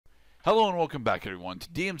Hello and welcome back, everyone, to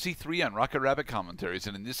DMC3 on Rocket Rabbit Commentaries,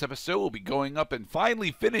 and in this episode we'll be going up and finally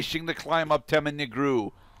finishing the climb up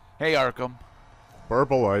Temenigru. Hey, Arkham.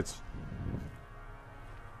 Purple lights.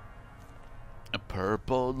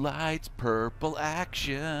 Purple lights, purple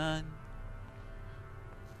action.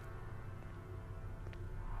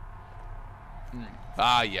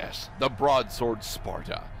 Ah, yes, the broadsword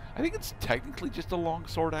Sparta. I think it's technically just a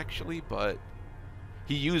longsword, actually, but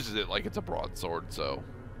he uses it like it's a broadsword, so...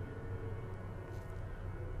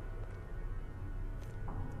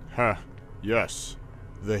 Huh. Yes.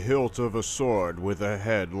 The hilt of a sword with a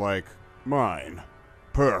head like mine.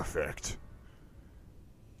 Perfect.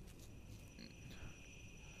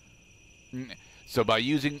 So by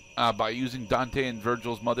using Dante and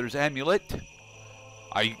Virgil's mother's amulet,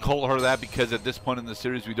 I call her that because at this point in the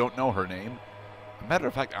series we don't know her name. As a matter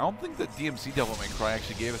of fact, I don't think that DMC Devil May Cry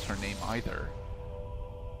actually gave us her name either.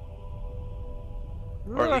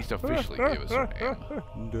 Or at least officially gave us her name.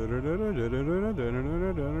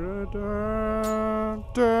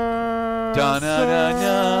 Da-na-na-na.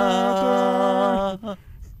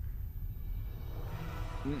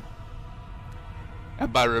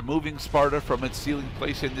 And by removing Sparta from its sealing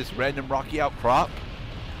place in this random rocky outcrop,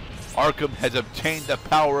 Arkham has obtained the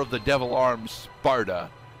power of the devil arm Sparta.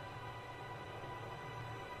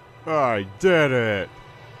 I did it.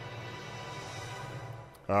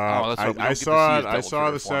 I saw it. I saw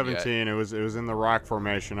the 17. It was in the rock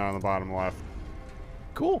formation on the bottom left.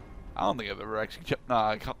 Cool. I don't think I've ever actually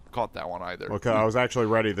caught that one either. Okay, I was actually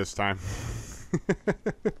ready this time.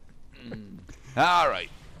 All right.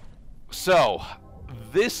 So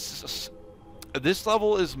this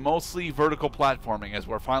level is mostly vertical platforming as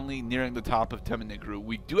we're finally nearing the top of Temenigru.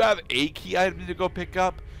 We do have a key item to go pick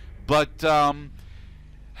up, but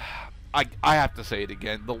I have to say it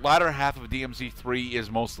again. The latter half of DMC3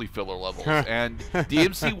 is mostly filler levels, and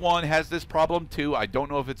DMC1 has this problem too. I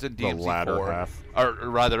don't know if it's in DMC4, the latter half, or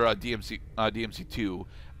rather DMC2,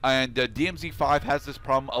 and DMC5 has this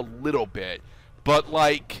problem a little bit, but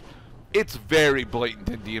like it's very blatant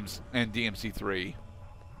in DMC3.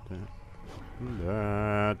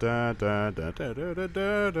 I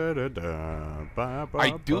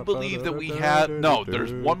do believe that we have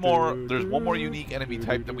there's one more unique enemy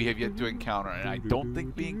type that we have yet to encounter, and I don't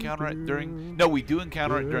think we encounter it during we do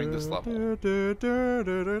encounter it during this level.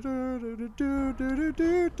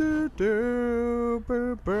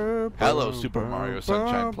 Hello, Super Mario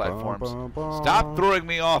Sunshine platforms. Stop throwing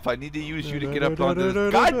me off. I need to use you to get up onto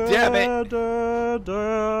this. God damn it!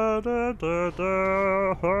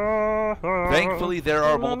 Thankfully, there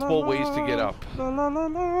are multiple ways to get up.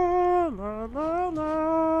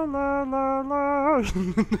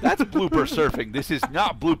 That's blooper surfing. This is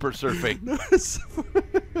not blooper surfing.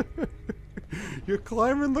 You're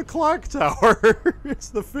climbing the clock tower. It's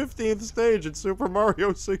the 15th stage in Super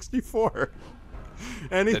Mario 64.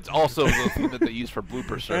 That's also the thing that they use for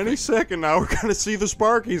blooper surfing. Any second now, we're going to see the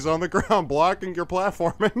Sparkies on the ground blocking your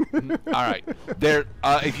platforming. All right.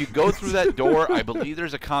 If you go through that door, I believe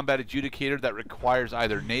there's a combat adjudicator that requires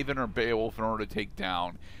either Naven or Beowulf in order to take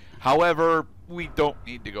down. However, we don't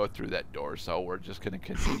need to go through that door, so we're just going to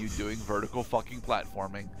continue doing vertical fucking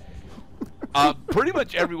platforming. Pretty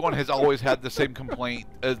much everyone has always had the same complaint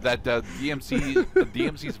that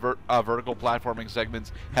DMC's vertical platforming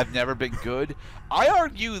segments have never been good. I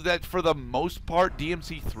argue that for the most part,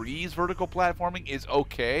 DMC3's vertical platforming is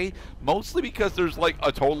okay, mostly because there's like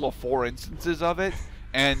a total of 4 instances of it,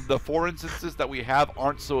 and the 4 instances that we have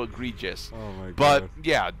aren't so egregious. Oh my God. But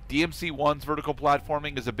yeah, DMC1's vertical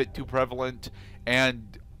platforming is a bit too prevalent,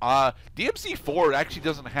 and DMC4 actually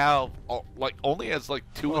doesn't have only has like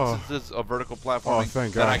 2 instances of vertical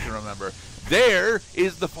platforming that I can remember. This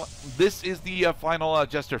is the final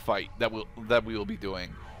Jester fight that we will be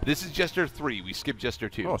doing. This is Jester 3. We skipped Jester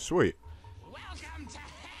 2. Oh, sweet. Welcome to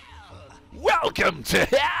hell. Welcome to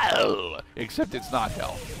hell. Except it's not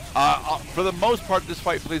hell. For the most part, this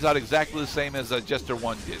fight plays out exactly the same as Jester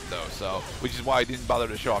 1 did, though. So, which is why I didn't bother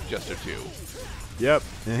to show off Jester 2. Yep,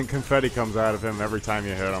 and confetti comes out of him every time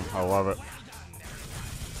you hit him. I love it.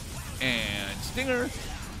 And Stinger.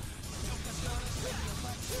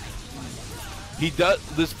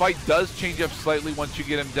 This fight does change up slightly once you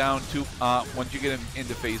get him down to once you get him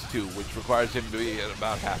into phase 2, which requires him to be at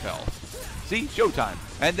about half health. See, showtime,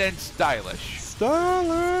 and then stylish. Stylish.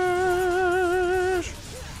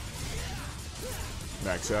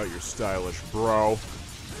 Max out your stylish, bro.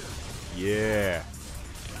 Yeah.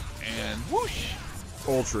 And whoosh.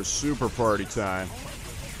 Ultra super party time.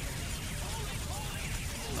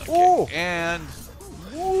 Okay. Oh! And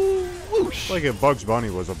whoosh. Like if Bugs Bunny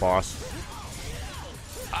was a boss.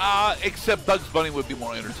 Except Bugs Bunny would be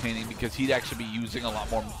more entertaining because he'd actually be using a lot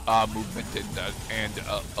more movement and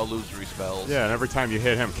illusory spells. Yeah, and every time you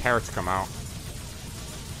hit him, carrots come out.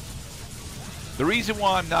 The reason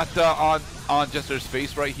why I'm not on Jester's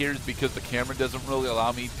face right here is because the camera doesn't really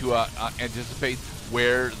allow me to anticipate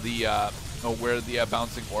where the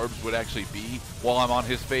bouncing orbs would actually be while I'm on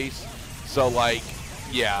his face. So, like,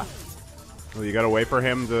 yeah. Well, you gotta wait for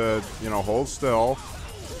him to, you know, hold still.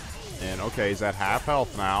 And okay, he's at half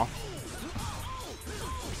health now.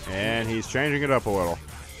 And he's changing it up a little.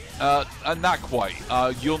 Not quite.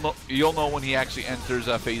 You'll know when he actually enters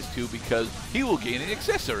phase 2 because he will gain an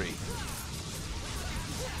accessory.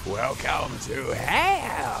 Welcome to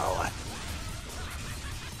hell.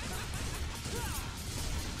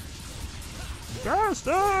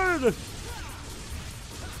 Bastard!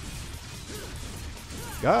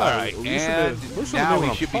 God, All right, and now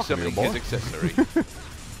he should be summoning his accessory.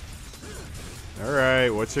 All right,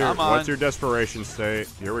 what's your desperation state?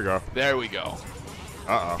 Here we go. There we go.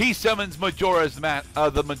 Uh-oh. He summons the Majora's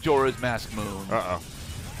Mask Moon. Uh-oh.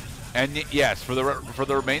 And yes, for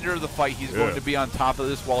the remainder of the fight, he's going to be on top of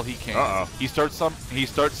this while he can. Uh-oh. He starts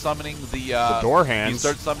summoning the door hands. He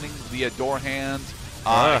starts summoning the door hands.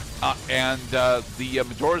 And the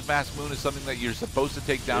Majora's Mask Moon is something that you're supposed to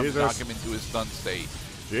take down to knock him into his stun state.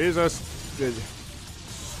 Jesus.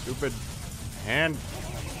 Stupid hand.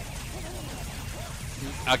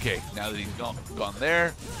 Okay, now that he's gone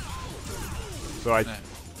there. So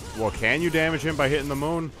well, can you damage him by hitting the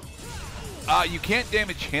moon? You can't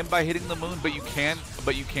damage him by hitting the moon, but you can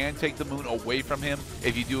take the moon away from him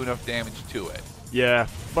if you do enough damage to it. Yeah,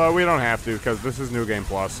 but we don't have to because this is New Game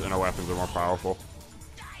Plus and our weapons are more powerful.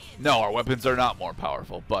 No, our weapons are not more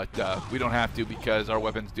powerful, but we don't have to because our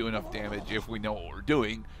weapons do enough damage if we know what we're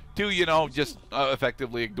doing to, you know, just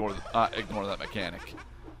effectively ignore that mechanic.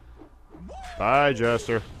 Bye,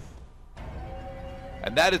 Jester.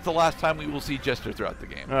 And that is the last time we will see Jester throughout the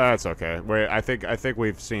game. That's okay. Wait, I think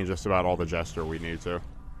we've seen just about all the Jester we need to.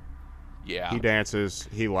 Yeah. He dances,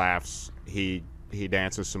 he laughs, he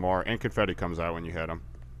dances some more, and confetti comes out when you hit him.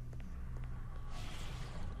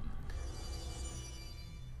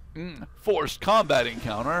 Forced combat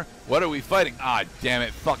encounter. What are we fighting? Ah, damn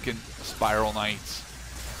it, fucking Spiral Knights.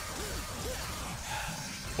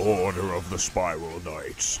 Order of the Spiral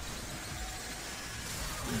Knights.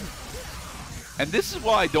 And this is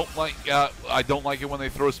why I don't like it when they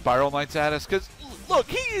throw Spiral Knights at us, because look,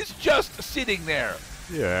 he is just sitting there.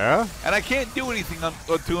 Yeah. And I can't do anything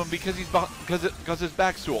to him because his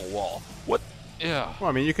back's to a wall. What? Yeah. Well,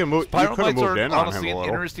 I mean, you can move. Spiral You could have Knights moved are in on him honestly a an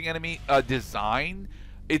little. interesting enemy design.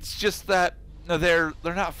 It's just that they're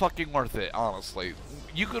not fucking worth it, honestly.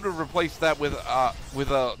 You could have replaced that with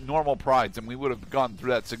normal prides, and we would have gone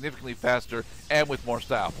through that significantly faster and with more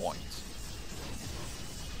style points.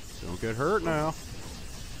 Don't get hurt now,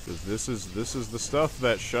 because this is the stuff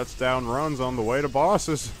that shuts down runs on the way to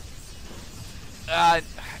bosses.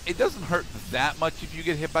 It doesn't hurt that much if you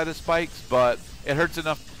get hit by the spikes, but it hurts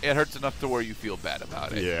enough. It hurts enough to where you feel bad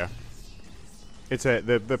about it. Yeah.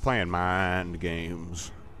 They're playing mind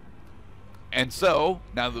games. And so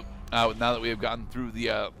now that we have gotten through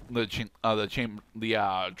the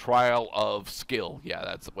trial of skill, yeah,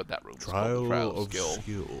 that's what that room is called. Trial of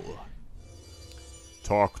skill.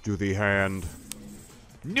 Talk to the hand.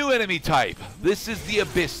 New enemy type. This is the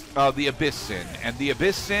Abyss Sin, and the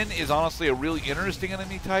Abyss Sin is honestly a really interesting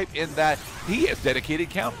enemy type in that he has dedicated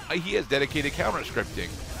counter scripting.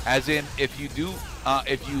 As in, if you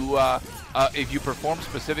perform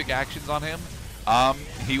specific actions on him,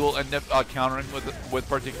 he will end up countering with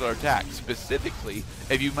particular attacks. Specifically,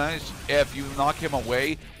 if you knock him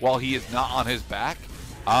away while he is not on his back,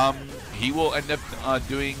 he will end up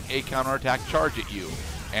doing a counterattack charge at you,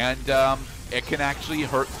 and it can actually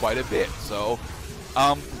hurt quite a bit. So,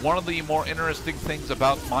 one of the more interesting things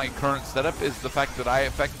about my current setup is the fact that I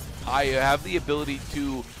have the ability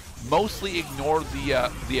to mostly ignore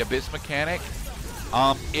the Abyss mechanic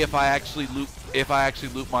if I actually loop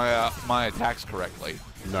my attacks correctly.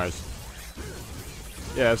 Nice.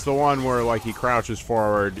 Yeah, it's the one where like he crouches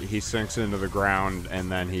forward, he sinks into the ground,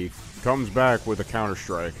 and then he comes back with a counter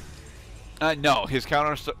strike. No, his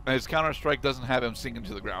counter strike doesn't have him sink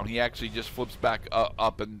into the ground. He actually just flips back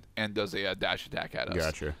up and does a dash attack at us.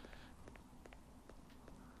 Gotcha.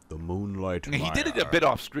 The moonlight. He did it a bit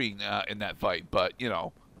off screen in that fight, but you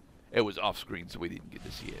know, it was off screen, so we didn't get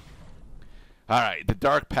to see it. All right, the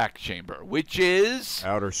Dark Pact Chamber, which is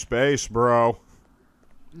outer space, bro.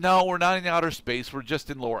 No, we're not in outer space. We're just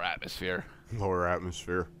in lower atmosphere. Lower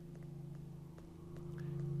atmosphere.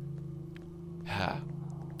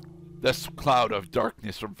 This cloud of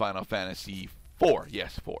darkness from Final Fantasy 4,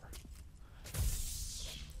 yes, 4.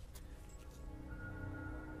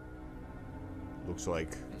 Looks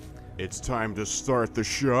like it's time to start the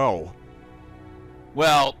show.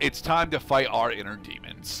 Well, it's time to fight our inner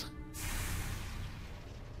demons.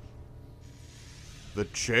 The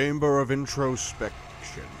Chamber of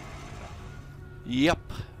Introspection. Yep.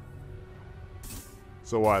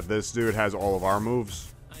 So what, this dude has all of our moves?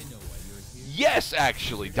 Yes,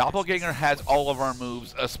 actually. Doppelganger has all of our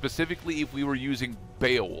moves, specifically if we were using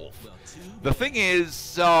Beowulf. The thing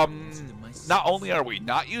is, not only are we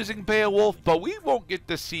not using Beowulf, but we won't get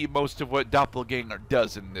to see most of what Doppelganger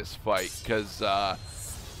does in this fight, because, Alright,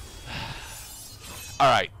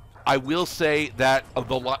 I will say that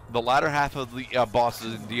the latter half of the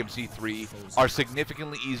bosses in DMC3 are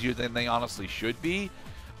significantly easier than they honestly should be.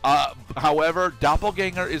 However,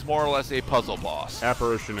 Doppelganger is more or less a puzzle boss.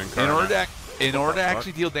 Apparition Incarnate. In order to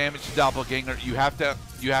actually deal damage to Doppelganger, you have to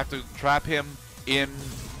trap him in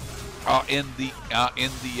these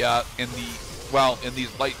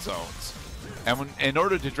light zones. And in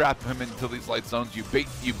order to trap him into these light zones, you bait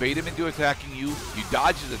him into attacking you, you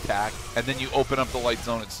dodge his attack, and then you open up the light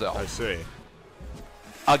zone itself. I see.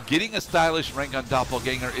 Getting a stylish rank on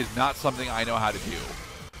Doppelganger is not something I know how to do.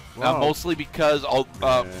 Wow. Mostly because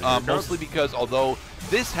although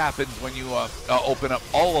this happens when you open up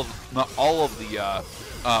all of the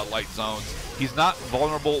light zones, he's not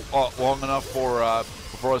vulnerable long enough for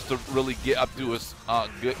us to really get up to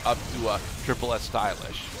triple S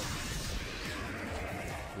stylish.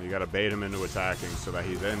 You gotta bait him into attacking so that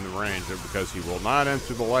he's in the range, because he will not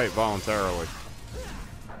enter the light voluntarily.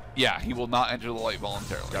 Yeah, he will not enter the light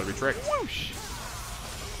voluntarily. Gotta be tricked. Whoosh.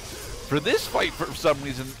 For this fight, for some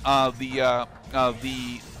reason, the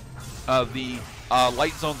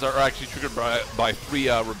light zones are actually triggered by 3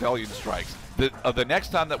 rebellion strikes. The next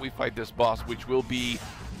time that we fight this boss, which will be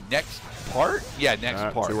next part, yeah,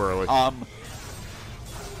 next part. Too early.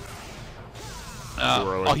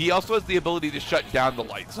 He also has the ability to shut down the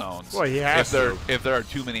light zones. Well, he has if there are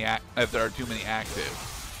too many active.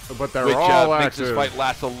 But they're which all makes active. this fight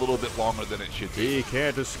last a little bit longer than it should be. He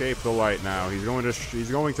can't escape the light now. He's going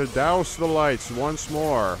to douse the lights once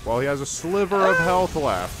more while he has a sliver of health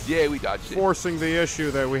left. Yeah, we dodged it. Forcing the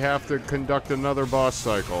issue that we have to conduct another boss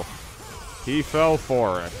cycle. He fell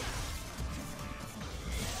for it.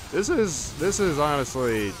 This is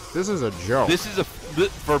honestly, this is a joke.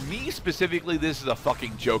 For me specifically, this is a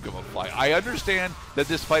fucking joke of a fight. I understand that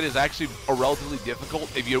this fight is actually relatively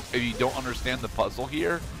difficult if you don't understand the puzzle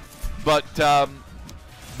here, but the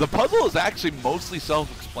puzzle is actually mostly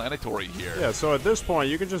self-explanatory here. Yeah, so at this point,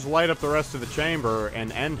 you can just light up the rest of the chamber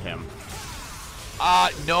and end him.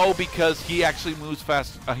 No, because he actually moves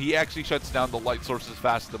fast. He actually shuts down the light sources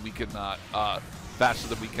faster than we can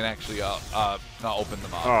actually open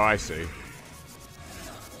them up. Oh, I see.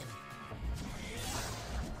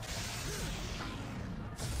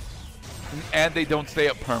 And they don't stay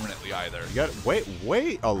up permanently either. You got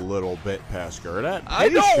wait a little bit, Pasker. I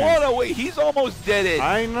don't want to wait. He's almost dead.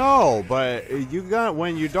 I know, but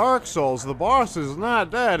when you Dark Souls, the boss is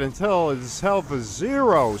not dead until his health is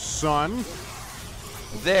 0, son.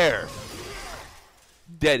 There.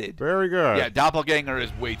 Deaded. Very good. Yeah, Doppelganger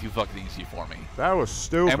is way too fucking easy for me. That was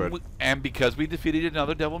stupid. And because we defeated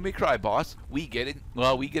another Devil May Cry boss, we get an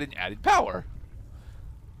added power.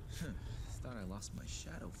 Thought I lost my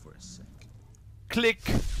shadow for a sec. Click.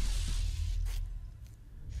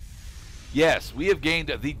 Yes, we have gained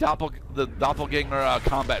the Doppelganger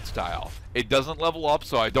combat style. It doesn't level up,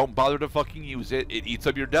 so I don't bother to fucking use it. It eats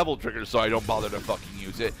up your devil triggers, so I don't bother to fucking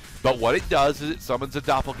use it. But what it does is it summons a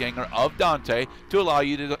Doppelganger of Dante to allow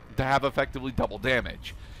you to have effectively double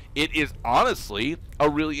damage. It is honestly a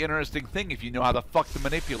really interesting thing if you know how the fuck to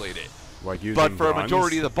manipulate it. Like using But for guns? a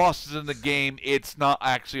majority of the bosses in the game, it's not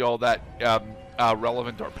actually all that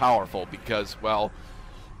relevant or powerful because, well,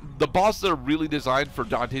 the bosses are really designed for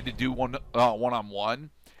Dante to do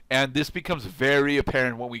one-on-one, and this becomes very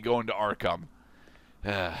apparent when we go into Arkham.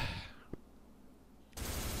 But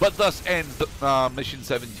thus ends Mission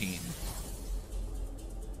 17.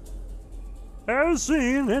 As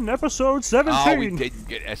seen in episode 17. Oh, we didn't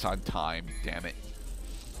get S on time, damn it.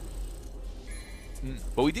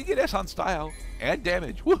 But we did get S on style and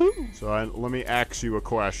damage. Woohoo! So let me ask you a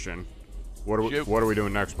question. What are we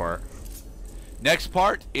doing next part? Next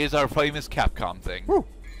part is our famous Capcom thing. Woo.